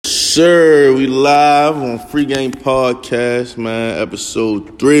sir. We live on Free Game Podcast, man.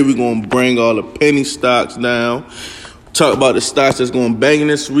 Episode 3. We're going to bring all the penny stocks down. Talk about the stocks that's going banging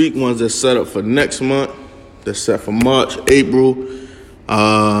this week. Ones that's set up for next month. That's set for March, April.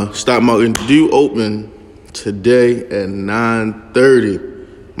 Stock market due open today at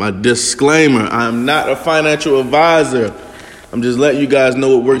 9:30. My disclaimer, I am not a financial advisor. I'm just letting you guys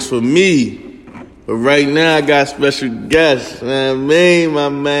know what works for me. But right now, I got special guests, man. My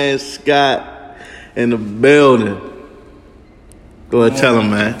man Scott in the building. Go ahead, tell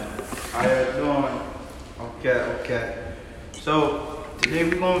him, man. How you doing? Okay. So, today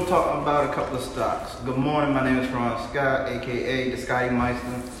we're going to talk about a couple of stocks. Good morning, my name is Ron Scott, a.k.a. the Scotty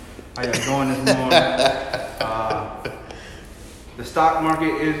Meister. How you doing this morning? The stock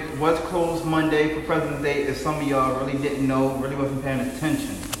market was closed Monday for President's Day, as some of y'all really didn't know, really wasn't paying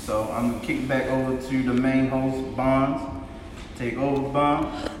attention. So I'm going to kick back over to the main host, Bonds. Take over,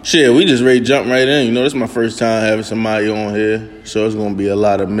 Bonds. Shit, we just ready to jump right in. You know, this is my first time having somebody on here, so it's going to be a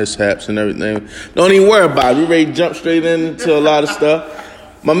lot of mishaps and everything. Don't even worry about it. We ready to jump straight into a lot of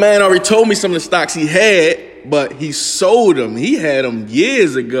stuff. My man already told me some of the stocks he had, but he sold them. He had them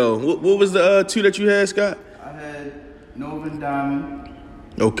years ago. What was the two that you had, Scott? I had Northern Diamond.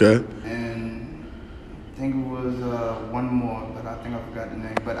 Okay. And I think it was one more, but I think I forgot the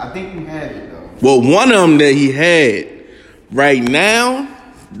name. But I think you had it, though. Well, one of them that he had right now,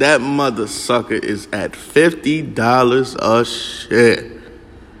 that mother sucker is at $50 a share.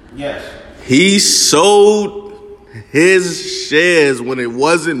 Yes. He sold his shares when it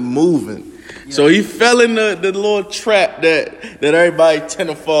wasn't moving. Yeah. So he fell in the little trap that everybody tend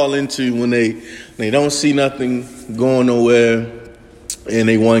to fall into when they don't see nothing going nowhere and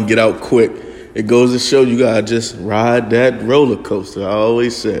they want to get out quick. It goes to show you gotta just ride that roller coaster. I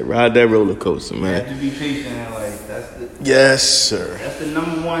always said, ride that roller coaster, man. You have to be patient in life. Yes, sir. That's the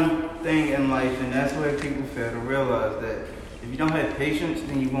number one thing in life, and that's where people fail to realize that if you don't have patience,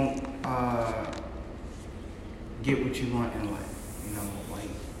 then you won't get what you want in life. You know, like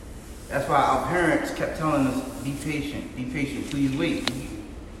that's why our parents kept telling us, be patient, please wait.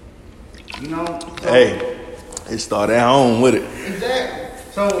 You know? So, hey, it started at home with it. Exactly.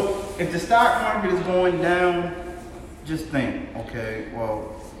 So if the stock market is going down, just think, okay,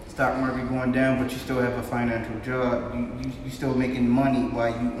 well, stock market going down, but you still have a financial job. You still making money while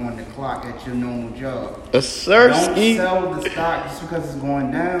you on the clock at your normal job. Yes, sir. Don't sell the stock just because it's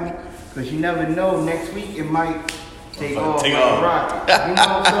going down, because you never know. Next week it might take off like a rocket. You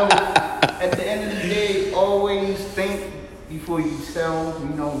know, so at the end of the day, always think before you sell.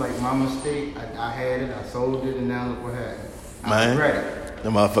 You know, like my mistake, I had it, I sold it, and now look what happened. I regret it. That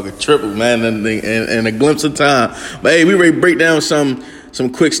motherfucker tripled, man, in a glimpse of time. But hey, we ready to break down some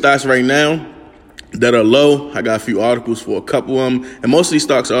quick stocks right now that are low. I got a few articles for a couple of them. And most of these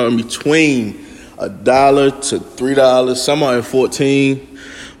stocks are in between $1 to $3. Some are at $14.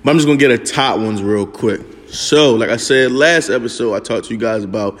 But I'm just going to get the top ones real quick. So, like I said, last episode, I talked to you guys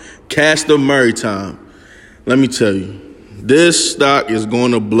about Castor Maritime. Let me tell you, this stock is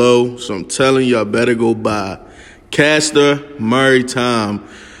going to blow. So I'm telling you, I better go buy Castor Maritime.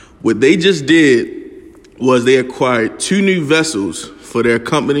 What they just did was they acquired 2 new vessels for their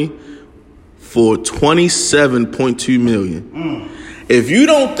company for $27.2 million. If you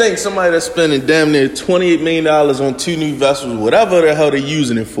don't think somebody that's spending damn near $28 million on 2 new vessels, whatever the hell they're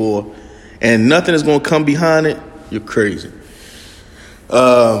using it for, and nothing is going to come behind it, you're crazy.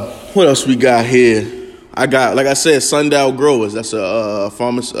 What else we got here? I got, like I said, Sundial Growers. That's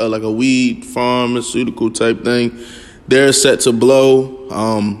like a weed pharmaceutical type thing. They're set to blow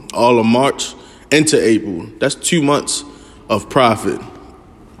all of March into April. That's 2 months of profit.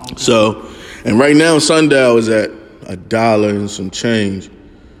 Okay. So, and right now Sundial is at $1 and some change.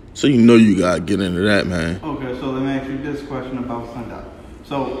 So you know you gotta get into that, man. Okay, so let me ask you this question about Sundial.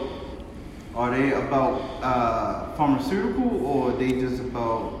 So, are they about pharmaceutical, or are they just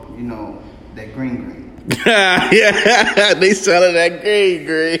about, you know, that green? Yeah, they selling that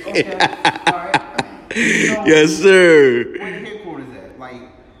green. Okay, all right. So, yes, sir. Where the headquarters at? Like,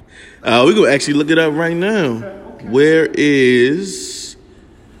 we're gonna actually look it up right now. Okay. Where is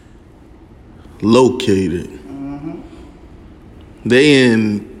located? Mm-hmm. They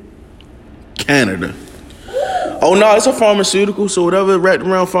in Canada. Oh no, it's a pharmaceutical. So whatever wrapped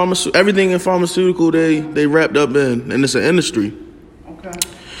around pharmaceutical, everything in pharmaceutical, they wrapped up in, and it's an industry. Okay.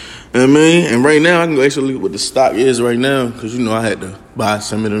 I mean, and right now I can actually look what the stock is right now, because you know I had to buy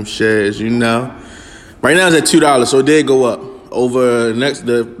some of them shares. You know, right now it's at $2, so it did go up over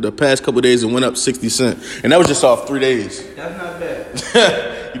the past couple of days. It went up 60 cents, and that was just off 3 days. That's not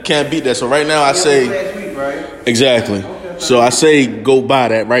bad. You can't beat that. So right now I say last week, right? exactly. Okay. So I say go buy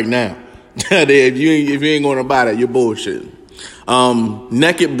that right now. if you ain't going to buy that, you're bullshit.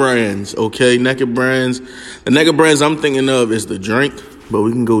 Naked Brands, okay? Naked Brands. The Naked Brands I'm thinking of is the drink, but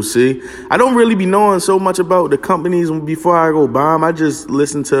we can go see. I don't really be knowing so much about the companies before I go buy them. I just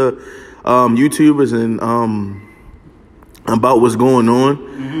listen to YouTubers and about what's going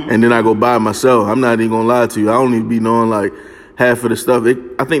on, and then I go buy it myself. I'm not even going to lie to you. I don't even be knowing like half of the stuff.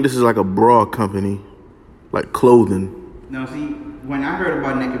 I think this is like a bra company, like clothing. Now, see, when I heard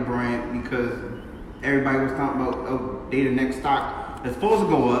about Naked Brand, because everybody was talking about, oh, they the next stock that's supposed to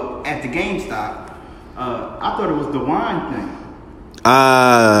go up at the GameStop, I thought it was the wine thing.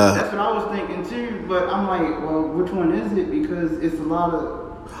 That's what I was thinking too, but I'm like, well, which one is it? Because it's a lot of...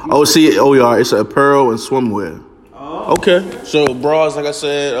 It's apparel and swimwear. Oh. Okay, so bras, like I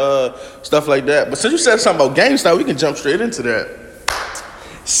said, stuff like that. But since you said something about GameStop, we can jump straight into that.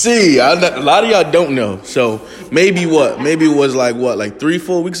 See, a lot of y'all don't know. So maybe it was like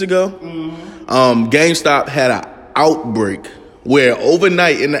 3-4 weeks ago. GameStop had an outbreak where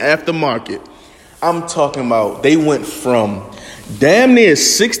overnight in the aftermarket, I'm talking about they went from damn near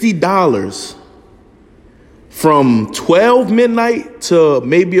 $60 from 12 midnight to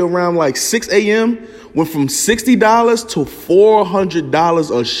maybe around like 6 a.m. Went from $60 to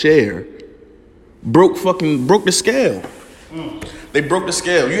 $400 a share. Broke the scale. They broke the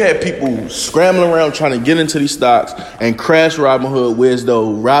scale. You had people scrambling around trying to get into these stocks and crash Robinhood, whereas though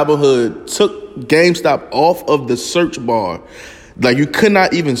Robinhood took GameStop off of the search bar. Like you could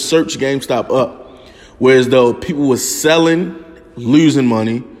not even search GameStop up. Whereas though people were selling, losing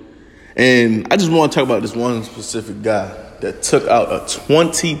money. And I just want to talk about this one specific guy that took out a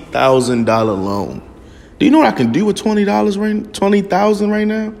 $20,000 loan. Do you know what I can do with $20,000 right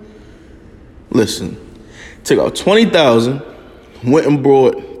now? Listen, took out $20,000, went and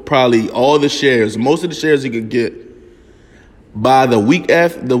brought probably all the shares, most of the shares he could get. By the week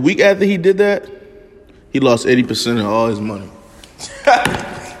after he did that, he lost 80% of all his money.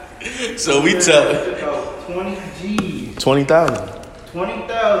 So we tell took out 20 G's. 20,000.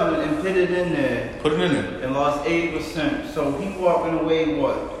 20,000 and put it in there. Put it in there. And lost 80%. So he walking away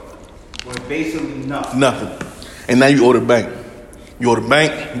with basically nothing. Nothing. And now you owe the bank. You owe the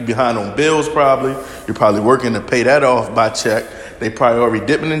bank. You're behind on bills probably. You're probably working to pay that off by check. They probably already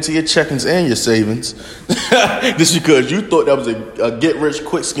dipping into your checkings and your savings. Just because you thought that was a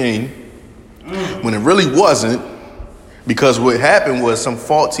get-rich-quick scheme. When it really wasn't. Because what happened was some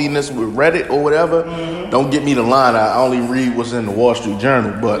faultiness with Reddit or whatever. Don't get me the line. I only read what's in the Wall Street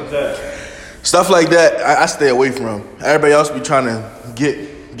Journal. But stuff like that, I stay away from. Everybody else be trying to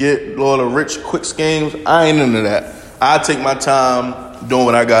get all the rich, quick schemes. I ain't into that. I take my time doing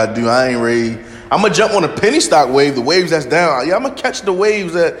what I got to do. I ain't ready. I'm going to jump on a penny stock wave, the waves that's down. Yeah, I'm going to catch the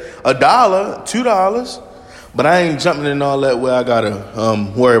waves at $1, $2. But I ain't jumping in all that where I got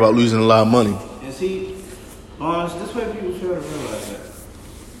to worry about losing a lot of money. And see, this way people should realize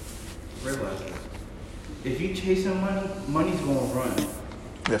that. If you chasing money, money's going to run.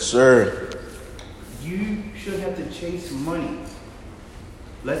 Yes, sir. You should have to chase money.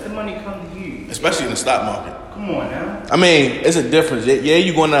 Let the money come to you. Especially in the stock market. Come on now. I mean, it's a difference. Yeah,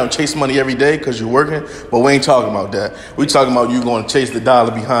 you going out and chase money every day because you're working, but we ain't talking about that. We talking about you going to chase the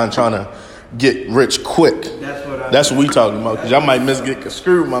dollar behind trying to get rich quick. That's what we talking about. Because y'all might get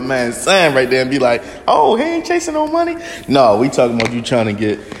screwed with my man Sam right there and be like, oh, he ain't chasing no money. No, we talking about you trying to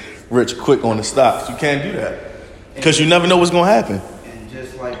get rich quick on the stocks. You can't do that. Because you never know what's going to happen. And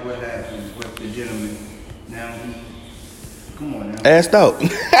just like what happened with the gentleman, now come on now. Assed out.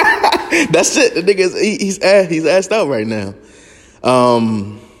 That's it. The nigga he's assed out right now.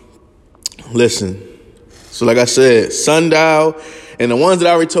 Listen. So like I said, Sundial, and the ones that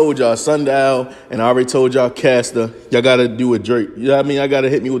I already told y'all, Sundial, and I already told y'all Caster, y'all gotta do a Drake. You know what I mean? I gotta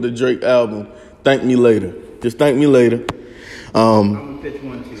hit me with the Drake album. Thank me later. Just thank me later. I'm gonna pitch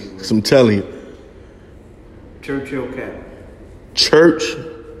one to you. So I'm telling you. Churchill Capital. Church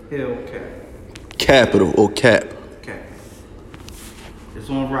Hill Capital. Capital or Cap. It's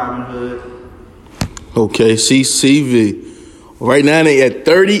on Robinhood. Okay, CCV. Right now they at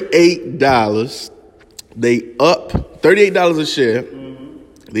 $38. They up $38 a share.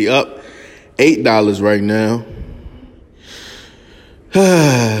 They up $8 right now.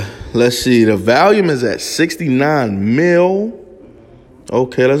 Let's see. The volume is at 69 mil.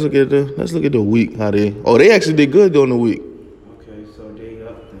 Okay, let's look at the week. How they actually did good during the week. Okay, so they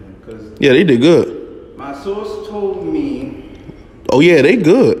up then. Yeah, they did good. My source told me. Oh yeah, they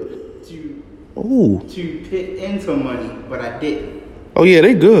good. To put into money, but I didn't. Oh yeah,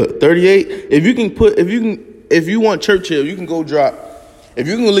 they good. 38. If you want Churchill, you can go drop. If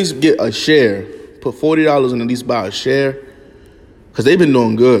you can at least get a share, put $40 and at least buy a share. Because they've been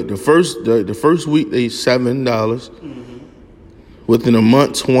doing good. The first week, they $7. Mm-hmm. Within a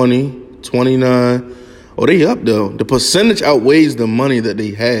month, 20, 29. Oh, they up, though. The percentage outweighs the money that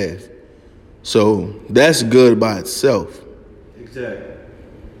they have. So that's good by itself. Exactly.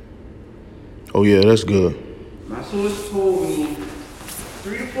 Oh, yeah, that's good. My source told me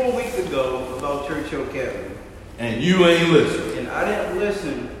 3 to 4 weeks ago about Churchill Capital. And you ain't listening. And I didn't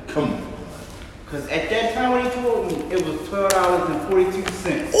listen. Come on. Because at that time when he told me, it was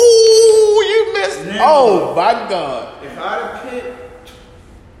 $12.42. Ooh, you missed. Now, oh, my God.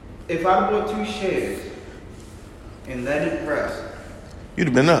 If I'd bought 2 shares and let it rest, You'd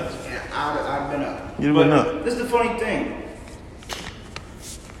have been up. and I'd been up. You'd have been up. This is the funny thing.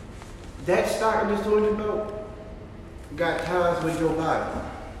 That stock I just told you about got ties with Joe Biden.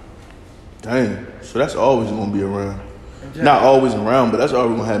 Dang. So that's always going to be around. Exactly. Not always around, but that's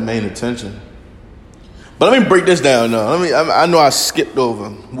always going to have main attention. But let me break this down now. I know I skipped over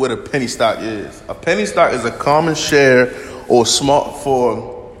what a penny stock is. A penny stock is a common share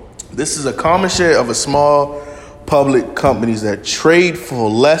this is a common share of a small public companies that trade for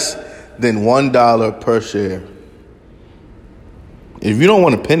less than $1 per share. If you don't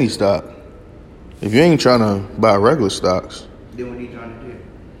want a penny stock, if you ain't trying to buy regular stocks, then what are you trying to do?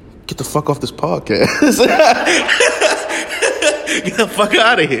 get the fuck off this podcast. Get the fuck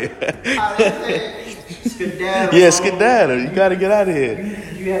out of here. Skedaddle. Yeah, skedaddle. You got to get out of here.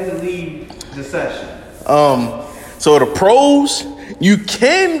 You have to leave the session. So the pros, you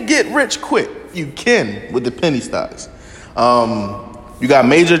can get rich quick. You can with the penny stocks. You got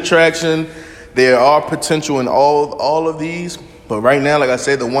major traction. There are potential in all of these. But right now, like I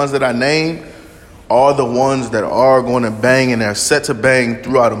said, the ones that I named are the ones that are going to bang, and they're set to bang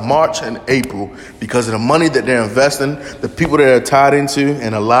throughout March and April because of the money that they're investing, the people that are tied into,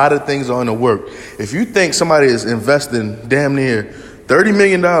 and a lot of things are in the work. If you think somebody is investing damn near $30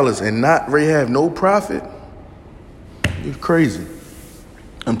 million and not really have no profit, you're crazy.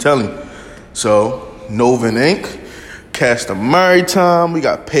 I'm telling you. So, Novin Inc., Castor Maritime, we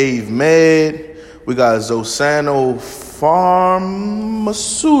got Pave Med, we got Zosano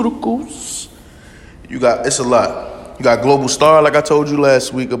Pharmaceuticals. It's a lot. You got Global Star, like I told you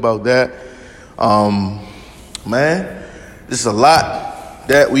last week about that. Man, this is a lot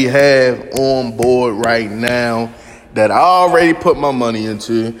that we have on board right now that I already put my money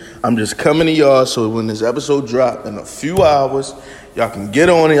into. I'm just coming to y'all so when this episode drops in a few hours, y'all can get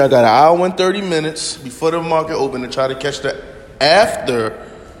on it. Y'all got an hour and 30 minutes before the market open to try to catch the after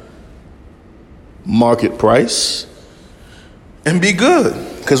market price and be good.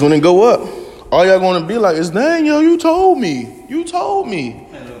 Because when it go up, all y'all going to be like is, dang, yo, you told me.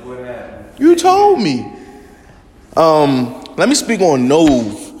 And look what happened. You told me. Let me speak on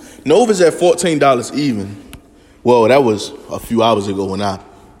Nove. Nove is at $14 even. Well, that was a few hours ago when I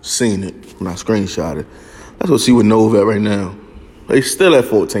seen it, when I screenshot it. Let's go see what Nove at right now. They still at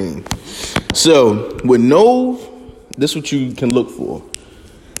 14. So with Nove, this is what you can look for.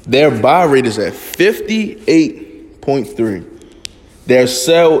 Their buy rate is at 58.3. Their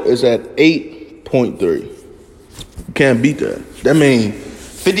sell is at 8.3. You can't beat that. That means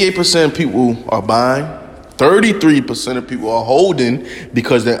 58% of people are buying. 33% of people are holding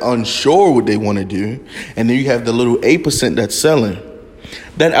because they're unsure what they want to do. And then you have the little 8% that's selling.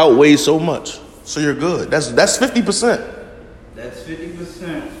 That outweighs so much. So you're good. That's 50%. That's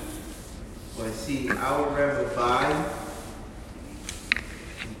 50%. But see, I would rather buy.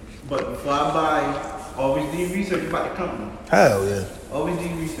 But before I buy, always do research about the company. Hell yeah. Always do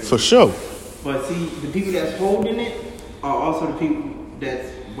research. For sure. But see, the people that's holding it are also the people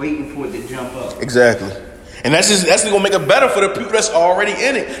that's waiting for it to jump up. Exactly. And that's gonna make it better for the people that's already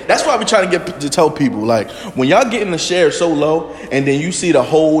in it. That's why we trying to tell people, like, when y'all getting the share so low, and then you see the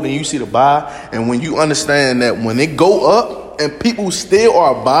hold and you see the buy, and when you understand that when it go up and people still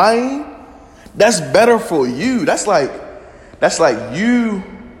are buying, that's better for you. That's like you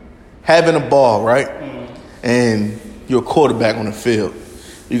having a ball, right? Mm-hmm. And you're a quarterback on the field.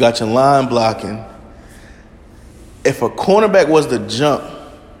 You got your line blocking. If a cornerback was to jump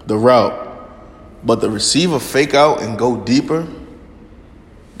the route, but the receiver fake out and go deeper,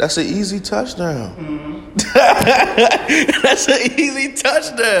 that's an easy touchdown. Mm-hmm. That's an easy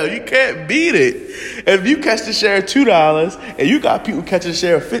touchdown. You can't beat it. If you catch the share of $2 and you got people catching the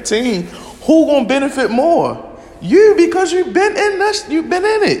share of 15, who gonna benefit more? You, because you've been in this. You've been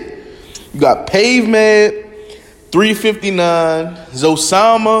in it. You got Pavement, $3.59.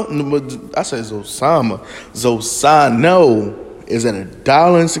 Zosano is at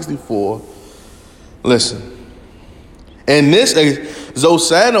 $1.64. Listen, and this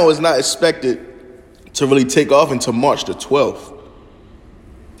Zosano is not expected to really take off until March the 12th.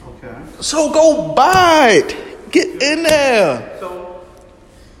 Okay. So go buy it. Get in there. So,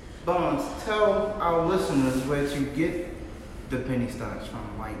 Bones, tell our listeners where to get the penny stocks from.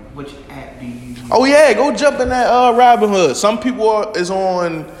 Like, which app do you use? Oh yeah, go jump in that Robinhood. Some people are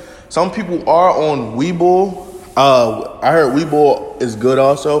on Webull. I heard Webull is good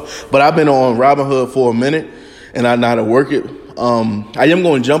also, but I've been on Robinhood for a minute and I know how to work it. I am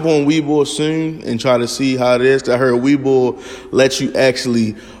going to jump on Webull soon and try to see how it is. I heard Webull lets you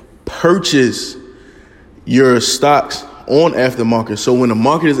actually purchase your stocks on aftermarket. So when the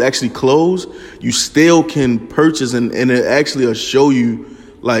market is actually closed, you still can purchase and it actually will show you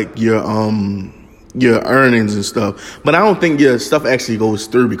like your earnings and stuff. But I don't think your stuff actually goes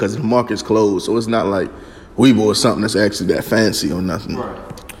through because the market's closed. So it's not like Webull or something that's actually that fancy or nothing. Right.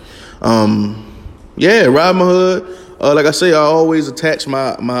 Yeah, Robinhood. Like I say, I always attach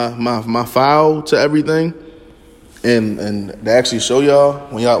my file to everything, and they actually show y'all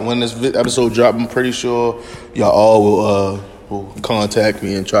when this episode drop. I'm pretty sure y'all all will contact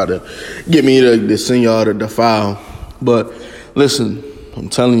me and try to get me to send y'all the file. But listen, I'm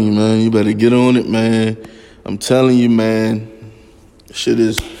telling you, man, you better get on it, man. I'm telling you, man, shit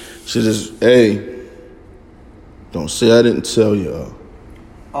is. Hey, don't say I didn't tell y'all.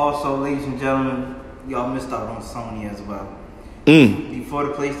 Also, ladies and gentlemen, y'all missed out on Sony as well. Before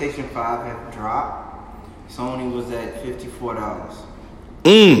the PlayStation 5 had dropped, Sony was at $54.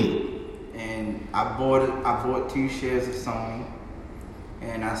 And I bought 2 shares of Sony,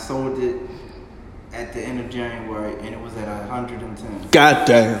 and I sold it at the end of January, and it was at 110.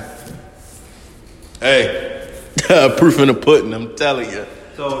 Goddamn. Hey, proof in the pudding, I'm telling you.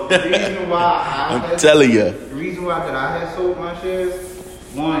 So the reason why the reason why that I had sold my shares,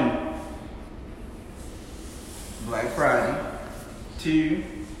 1, Black Friday, 2,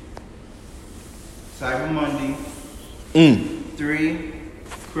 Cyber Monday, 3,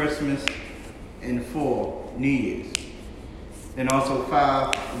 Christmas, and 4, New Year's. And also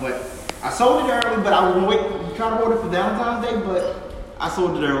 5, but I sold it early, but I was trying to hold it for Valentine's Day, but I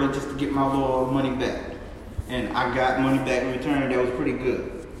sold it early just to get my little money back. And I got money back in return that was pretty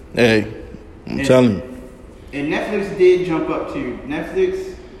good. Hey, I'm telling you. And Netflix did jump up too.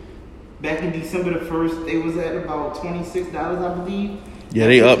 Netflix, back in December the 1st, they was at about $26, I believe. Yeah,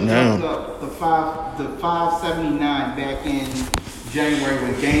 they up now. Up the $5.79 back in January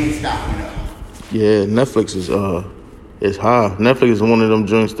when GameStop went up. Yeah, Netflix is high. Netflix is one of them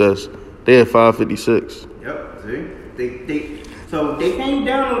joints they at $5.56. Yep, see? So they came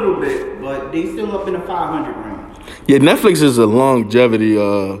down a little bit, but they still up in the 500 range. Yeah, Netflix is a longevity,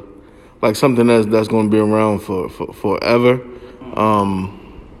 like something that's going to be around for forever.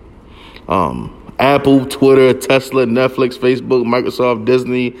 Apple, Twitter, Tesla, Netflix, Facebook, Microsoft,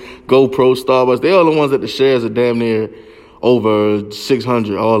 Disney, GoPro, Starbucks, they all the ones that the shares are damn near over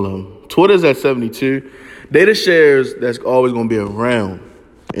 600, all of them. Twitter's at 72. They the shares that's always going to be around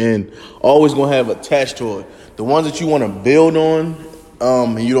and always going to have attached to it. The ones that you want to build on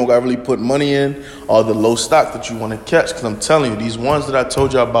and you don't got to really put money in are the low stock that you want to catch. Because I'm telling you, these ones that I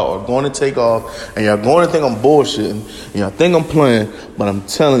told you about are going to take off. And you're going to think I'm bullshitting. And y'all think I'm playing. But I'm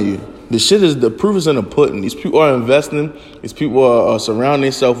telling you, the proof is in the pudding. These people are investing. These people are surrounding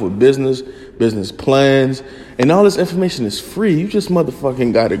themselves with business plans. And all this information is free. You just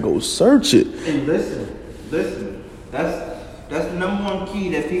motherfucking got to go search it. And listen. That's the number one key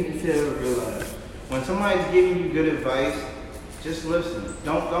that people fail to realize. When somebody's giving you good advice, just listen.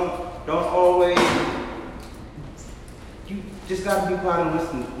 Don't always. You just gotta be quiet and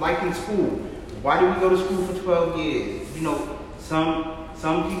listen. Like in school, why did we go to school for 12 years? You know, some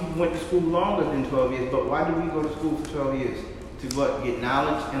people went to school longer than 12 years, but why did we go to school for 12 years? To what? Get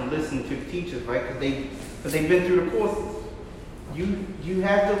knowledge and listen to the teachers, right? Because they've been through the courses. You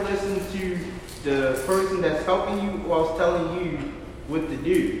have to listen to the person that's helping you whilst telling you what to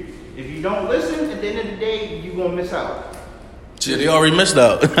do. If you don't listen, at the end of the day, you're going to miss out. Shit, they already missed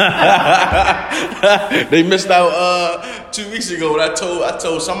out. They missed out 2 weeks ago when I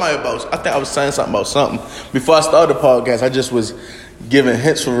told somebody about, I think I was saying something about something. Before I started the podcast, I just was giving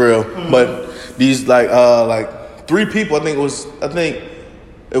hints for real. Mm-hmm. But these like 3 people, I think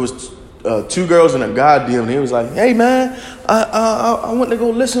it was 2 girls and a guy deal, and he was like, "Hey man, I went to go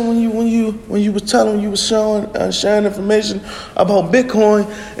listen when you was sharing information about Bitcoin,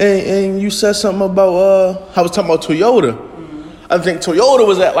 and you said something about I was talking about Toyota. Mm-hmm. I think Toyota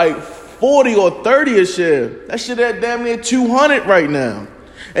was at like 40 or 30 a share. That shit at damn near 200 right now,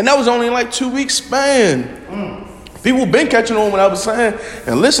 and that was only like 2 weeks span." People been catching on what I was saying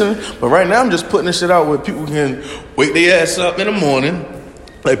and listening, but right now I'm just putting this shit out where people can wake their ass up in the morning.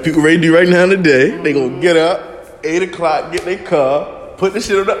 Like people ready to do right now today. They gonna get up, 8 o'clock, get their car, put the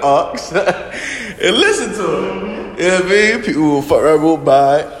shit on the aux and listen to it. You know what I mean? People will fuck around, will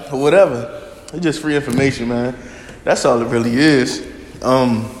buy it or whatever. It's just free information, man. That's all it really is.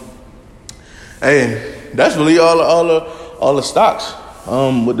 Hey, that's really all the stocks.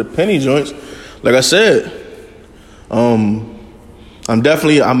 With the penny joints, like I said, I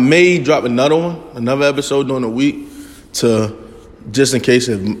may drop another episode during the week to just in case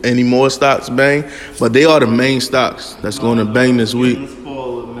if any more stocks bang. But they are the main stocks that's going to bang this week.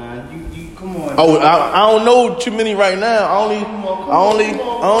 Spoil it, man. You come on. Oh, I don't know too many right now. I only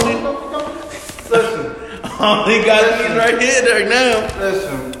got these right here right now.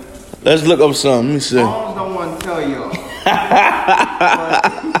 Listen. Let's look up some. Let me see. I don't want to tell y'all.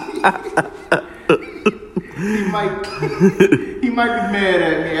 He might be mad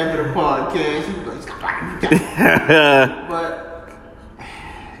at me after the podcast. But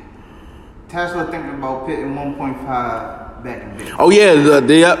Tesla thinking about putting 1.5 back in Bitcoin. Oh yeah,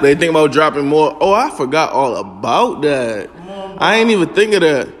 they think about dropping more. Oh, I forgot all about that. I ain't even think of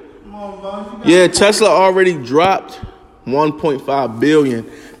that. Yeah, Tesla already dropped 1.5 billion.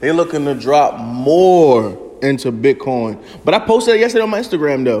 They looking to drop more into Bitcoin. But I posted it yesterday on my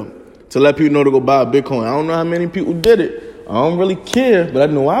Instagram though, to let people know to go buy Bitcoin. I don't know how many people did it. I don't really care, but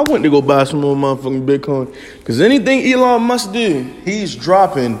I know I went to go buy some more motherfucking Bitcoin. Because anything Elon Musk do, he's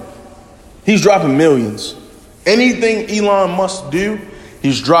dropping millions. Anything Elon Musk do,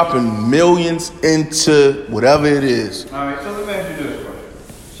 he's dropping millions into whatever it is. All right, so let me ask you this question.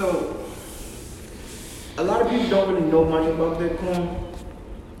 So, a lot of people don't really know much about Bitcoin.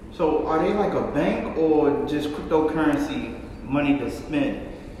 So, are they like a bank or just cryptocurrency money to spend?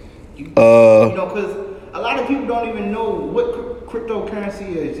 Because a lot of people don't even know what cryptocurrency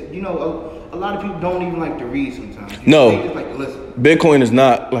is. A lot of people don't even like to read sometimes. No, they just like to listen. Bitcoin is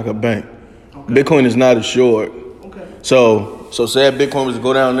not like a bank. Okay. Bitcoin is not assured. Okay. So say if Bitcoin was to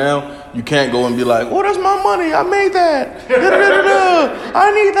go down now, you can't go and be like, "Oh, that's my money. I made that.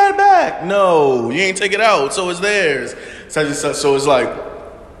 I need that back." No, you ain't take it out, so it's theirs. So it's like,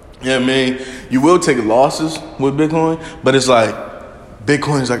 yeah, man, you will take losses with Bitcoin, but it's like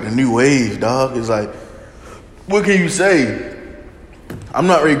Bitcoin is like the new wave, dog. It's like, what can you say? I'm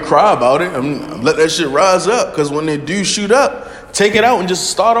not ready to cry about it. I'm let that shit rise up, because when they do shoot up, take it out and just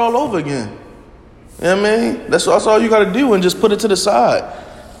start all over again. You know what I mean? That's all you got to do, and just put it to the side.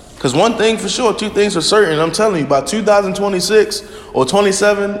 Because one thing for sure, two things for certain, I'm telling you, by 2026 or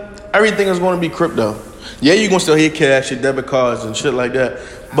 27, everything is going to be crypto. Yeah, you're going to still hear cash, your debit cards and shit like that.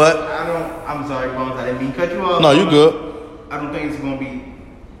 But I'm sorry, Bones, I didn't mean to cut you off. No, you good. I don't think it's going to be.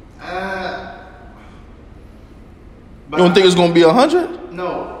 You don't think it's going to be 100?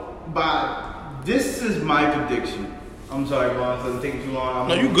 No, but this is my prediction. I'm sorry, Bones, doesn't take too long.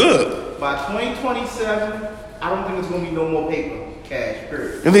 No, you good. By 2027, I don't think it's going to be no more paper, cash,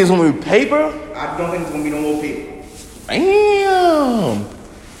 period. You think it's going to be paper? I don't think it's going to be no more paper. Damn.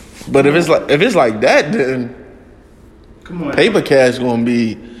 But if it's like that, then come on, paper cash gonna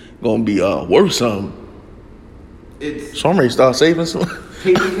be worth something. So I'm ready to start saving some.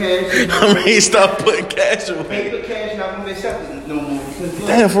 Paper cash. I'm ready to start putting cash away. Paper cash not gonna be accepted no more. Because look,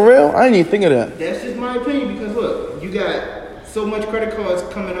 damn, for real? I didn't even think of that. That's just my opinion, because look, you got so much credit cards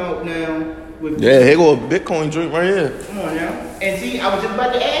coming out now. Here go a Bitcoin drink right here. Come on now. And see, I was just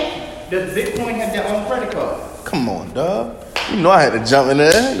about to ask you, does Bitcoin have their own credit card? Come on, dog. You know I had to jump in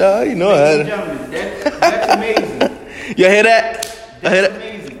there, dog. You know I had to. That's amazing. You hear that? That's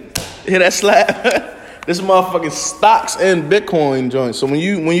amazing. Hear that slap? This motherfucking stocks and Bitcoin joint. So when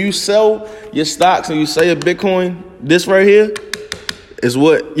you sell your stocks and you say a Bitcoin, this right here is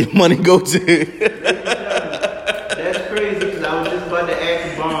what your money go to. That's crazy, because I was just about to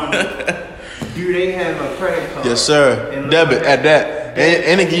ask Bond, do they have a credit card? Yes, sir. Debit at that.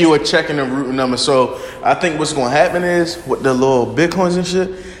 And they give you a check and a root number. So I think what's going to happen is, with the little Bitcoins and shit,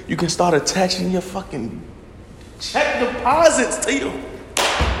 you can start attaching your fucking check deposits to you.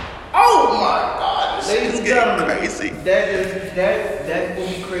 Oh my God, this is getting crazy. That would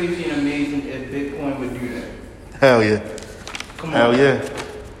be crazy and amazing if Bitcoin would do that. Hell yeah. Come on. Hell yeah.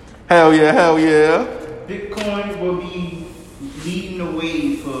 Hell yeah, hell yeah. Bitcoin will be leading the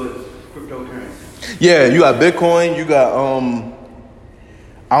way for cryptocurrency. Yeah, you got Bitcoin, you got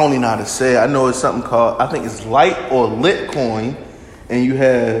I don't even know how to say it. I know it's something called, I think it's Lite or Litcoin, and you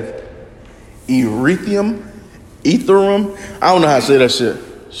have Ethereum. I don't know how to say that shit.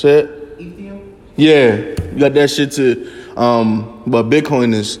 Ethereum? Yeah, you got that shit too. But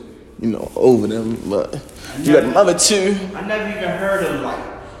Bitcoin is, over them. But you got another two. I never even heard of Lite.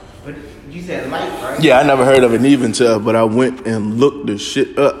 But you said Lite, right? Yeah, I never heard of it even but I went and looked the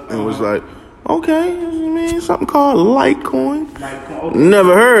shit up and was like, okay, something called Litecoin. Litecoin. Okay.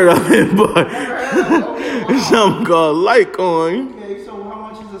 Never heard of it, but Okay, wow. something called Litecoin. Okay, so how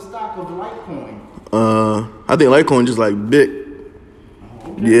much is the stock of Litecoin? I think Litecoin just like Bit.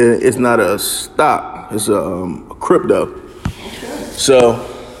 Okay. Yeah, it's not a stock. It's a crypto. Okay. So,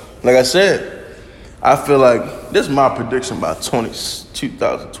 like I said, I feel like this is my prediction by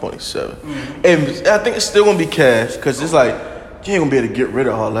 2027. Mm-hmm. And I think it's still going to be cash because it's like, you ain't going to be able to get rid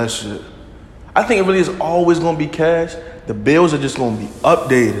of all that shit. I think it really is always going to be cash. The bills are just going to be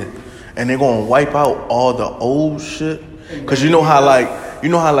updated and they're going to wipe out all the old shit. Because you know how like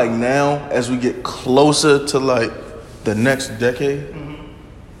now as we get closer to like the next decade,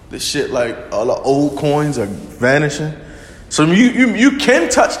 the shit like all the old coins are vanishing. So you can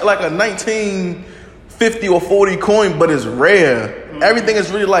touch like a 1950 or 40 coin, but it's rare. Everything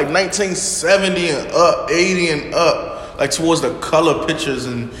is really like 1970 and up, 80 and up, like towards the color pictures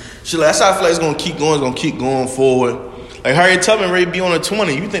and shit. That's how I feel like it's gonna keep going. It's gonna keep going forward. Like Harriet Tubman ready to be on the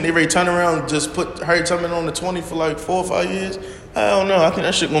 20. You think they ready to turn around and just put Harriet Tubman on the 20 for like 4 or 5 years? I don't know. I think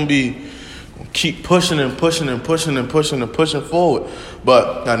that shit gonna be keep pushing and pushing and pushing and pushing and pushing forward.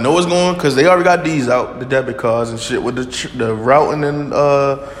 But I know it's going because they already got these out, the debit cards and shit with the routing and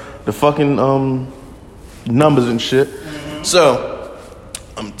the fucking numbers and shit. So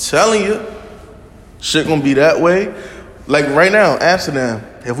I'm telling you, shit gonna be that way. Like right now, Amsterdam.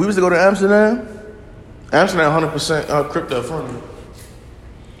 If we was to go to Amsterdam 100% crypto friendly.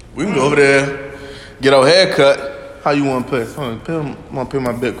 We can go over there, get our hair cut. How you want to pay? I want to pay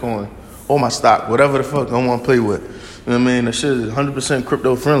my Bitcoin or my stock, whatever the fuck I want to play with. You know what I mean? The shit is 100%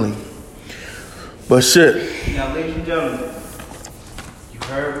 crypto friendly. But shit. Now, ladies and gentlemen, you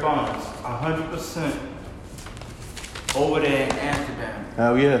heard Bonds, 100% over there in Amsterdam.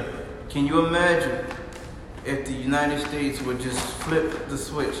 Hell yeah. Can you imagine if the United States would just flip the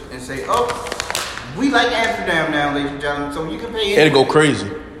switch and say, oh, we like Amsterdam now, ladies and gentlemen, so you can pay it. It'll go crazy.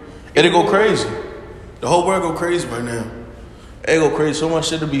 It'll go crazy. The whole world go crazy right now. It'll go crazy. So much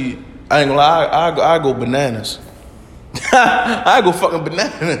shit to be, I ain't gonna lie, I go bananas. I go fucking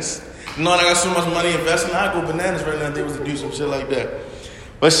bananas. Knowing I got so much money investing, I go bananas right now if they was to do some shit like that.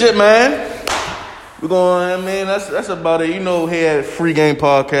 But shit, man. We're going, I mean, that's about it. You know, here at Free Game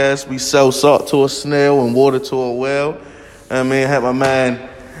Podcast, we sell salt to a snail and water to a whale. I mean, I have my man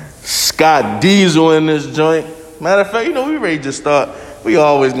Scott Diesel in this joint. Matter of fact, you know, we ready to start. We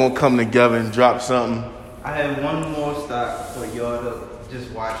always gonna come together and drop something. I have one more stock for y'all to just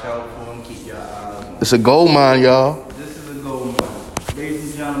watch out for and keep your eyes on. It's a gold mine, y'all. This is a gold mine. Ladies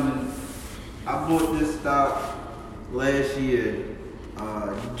and gentlemen, I bought this stock last year,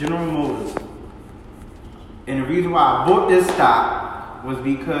 General Motors. And the reason why I bought this stock was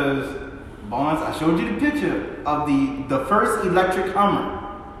because, Bonds, I showed you the picture of the first electric Hummer.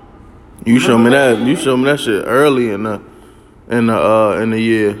 You showed me that. You showed me that shit early in the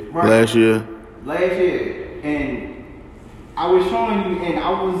year, Right. last year. Last year, and I was showing you, and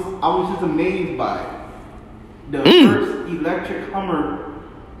I was just amazed by it. The first electric Hummer.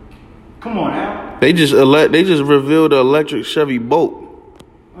 Come on now. They just revealed the electric Chevy Bolt.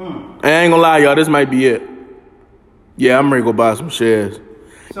 I ain't gonna lie, y'all. This might be it. Yeah, I'm ready to go buy some shares.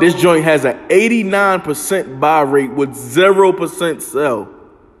 So, This joint has an 89% buy rate with 0% sell.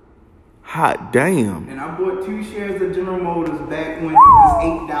 Hot damn. And I bought 2 shares of General Motors back when it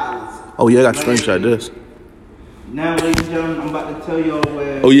was $8. Oh yeah, I got to screenshot this. Now, ladies and gentlemen, I'm about to tell y'all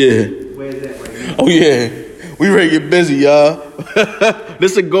where. Oh yeah. Where's that right now? Oh yeah. We ready to get busy, y'all.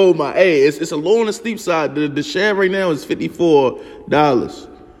 This a gold mine. Hey, it's a low on the steep side. The share right now is $54.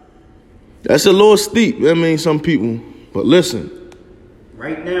 That's a little steep. I mean, some people. But listen.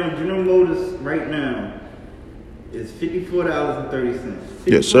 Right now, General Motors right now is $54.30.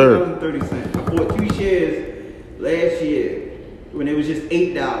 Yes, sir. $54.30. I bought 2 shares last year when it was just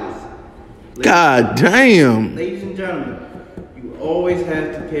 $8. God damn. Ladies and gentlemen, you always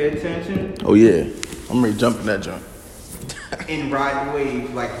have to pay attention Oh yeah. I'm ready to jump in that joint. and ride the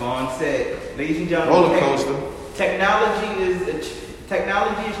wave, like Vaughn said. Ladies and gentlemen, Roller coaster. technology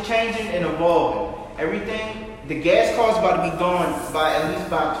is changing and evolving. Everything. The gas car's about to be gone by at least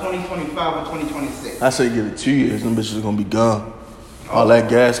by 2025 or 2026. I say give it 2 years, them bitches are gonna be gone. All that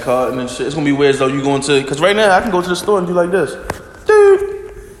gas card and shit. It's gonna be weird as though you going to, cause right now I can go to the store and do like this.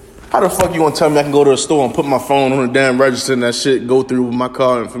 Dude. How the fuck you gonna tell me I can go to the store and put my phone on the damn register and that shit go through with my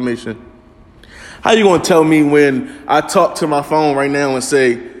car information? How you gonna tell me when I talk to my phone right now and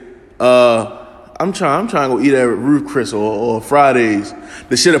say, I'm trying to go eat at Ruth Chris or Fridays.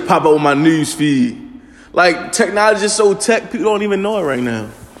 The shit'll pop up on my news feed. Like, technology is so tech, people don't even know it right now.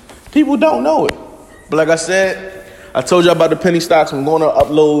 People don't know it. But like I said, I told you about the penny stocks. I'm going to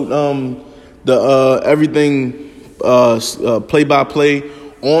upload the everything play by play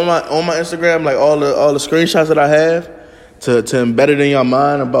on my Instagram, like all the screenshots that I have to embed it in your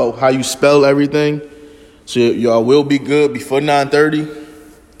mind about how you spell everything. So y'all will be good before 9:30.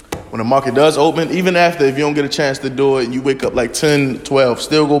 When the market does open, even after, if you don't get a chance to do it, you wake up like 10, 12,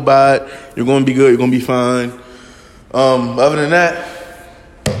 still go by it. You're going to be good. You're going to be fine. Other than that,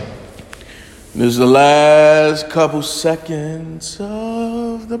 this is the last couple seconds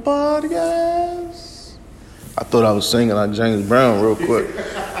of the podcast. I thought I was singing like James Brown real quick.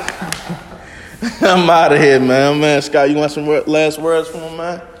 I'm out of here, man. Scott, you want some last words from him,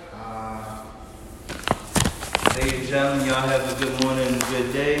 man? Ladies and gentlemen, y'all have a good morning and a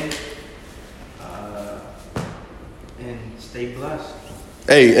good day. And stay blessed.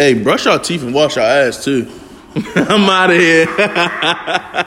 Hey, brush your teeth and wash your ass too. I'm out of here.